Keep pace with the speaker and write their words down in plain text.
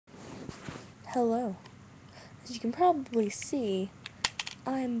Hello. As you can probably see,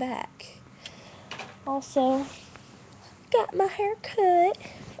 I'm back. Also, got my hair cut.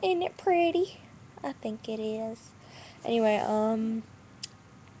 Ain't it pretty? I think it is. Anyway,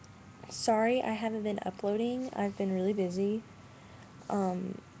 sorry I haven't been uploading. I've been really busy.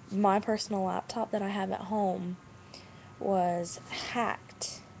 My personal laptop that I have at home was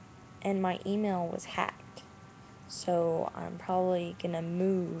hacked, and my email was hacked. So I'm probably gonna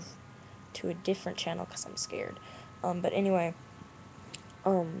move to a different channel because I'm scared. But anyway,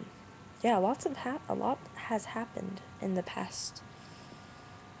 yeah, a lot has happened in the past.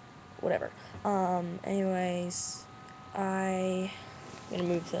 Whatever. Anyways, I'm gonna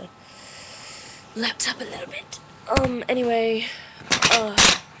move the laptop a little bit. Anyway,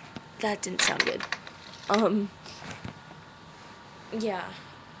 that didn't sound good. Yeah,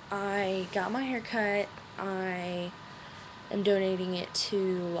 I got my hair cut. I am donating it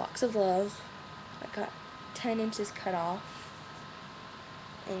to Locks of Love. I got 10 inches cut off,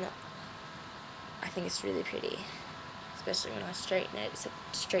 and I think it's really pretty, especially when I straighten it. Except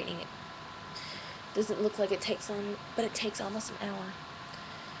straightening it doesn't look like it takes on, but it takes almost an hour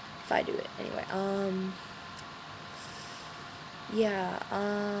if I do it. Anyway, yeah,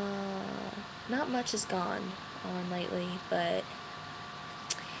 not much has gone on lately, but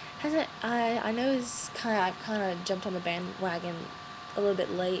I know I've kind of jumped on the bandwagon a little bit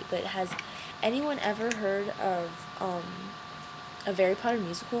late, but has anyone ever heard of a Harry Potter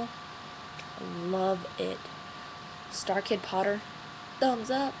musical? I love it. Star Kid Potter, thumbs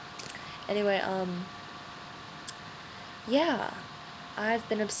up. Anyway, yeah, I've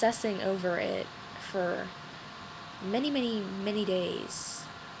been obsessing over it for many days.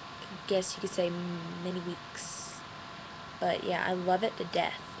 I guess you could say many weeks. But yeah, I love it to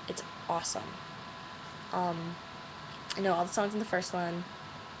death. It's awesome. I know all the songs in the first one.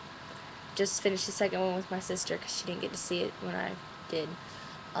 Just finished the second one with my sister because she didn't get to see it when I did.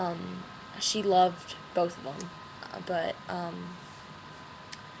 She loved both of them. But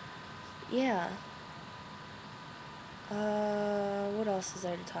yeah. What else is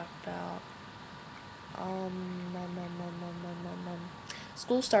there to talk about?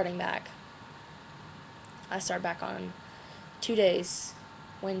 School starting back. I start back on 2 days.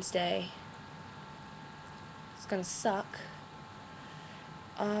 Wednesday. It's gonna suck.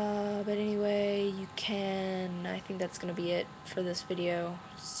 But anyway, I think that's gonna be it for this video.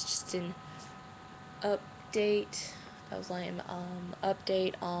 It's just an update. That was lame.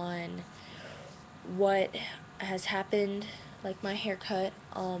 Update on what has happened, like my haircut,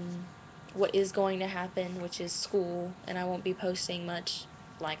 what is going to happen, which is school, and I won't be posting much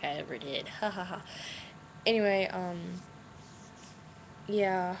like I ever did. Ha ha ha. Anyway,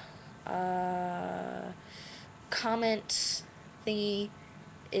 yeah, comment thingy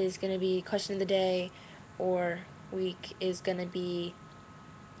is gonna be question of the day, or week is gonna be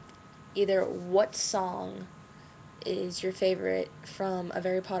either what song is your favorite from a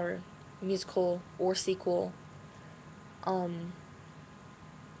Harry Potter musical or sequel.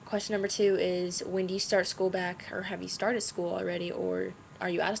 Question number 2 is, when do you start school back, or have you started school already, or are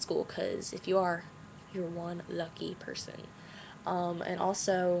you out of school? Because if you are, you're one lucky person. And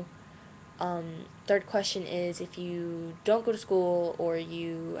also, third question is, if you don't go to school, or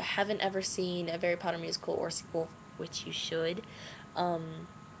you haven't ever seen a Harry Potter musical or sequel, which you should,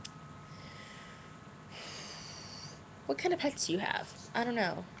 what kind of pets do you have? I don't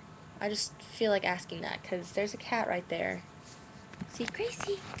know. I just feel like asking that, because there's a cat right there. See,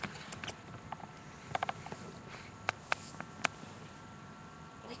 Gracie.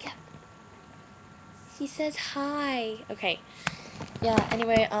 Wake up. He says hi. Okay. Yeah,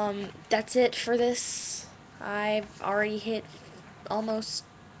 anyway, that's it for this. I've already hit almost,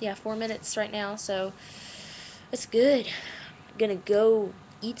 4 minutes right now, so it's good. I'm gonna go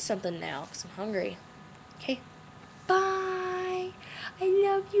eat something now, because I'm hungry. Okay. Bye. I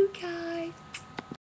love you guys.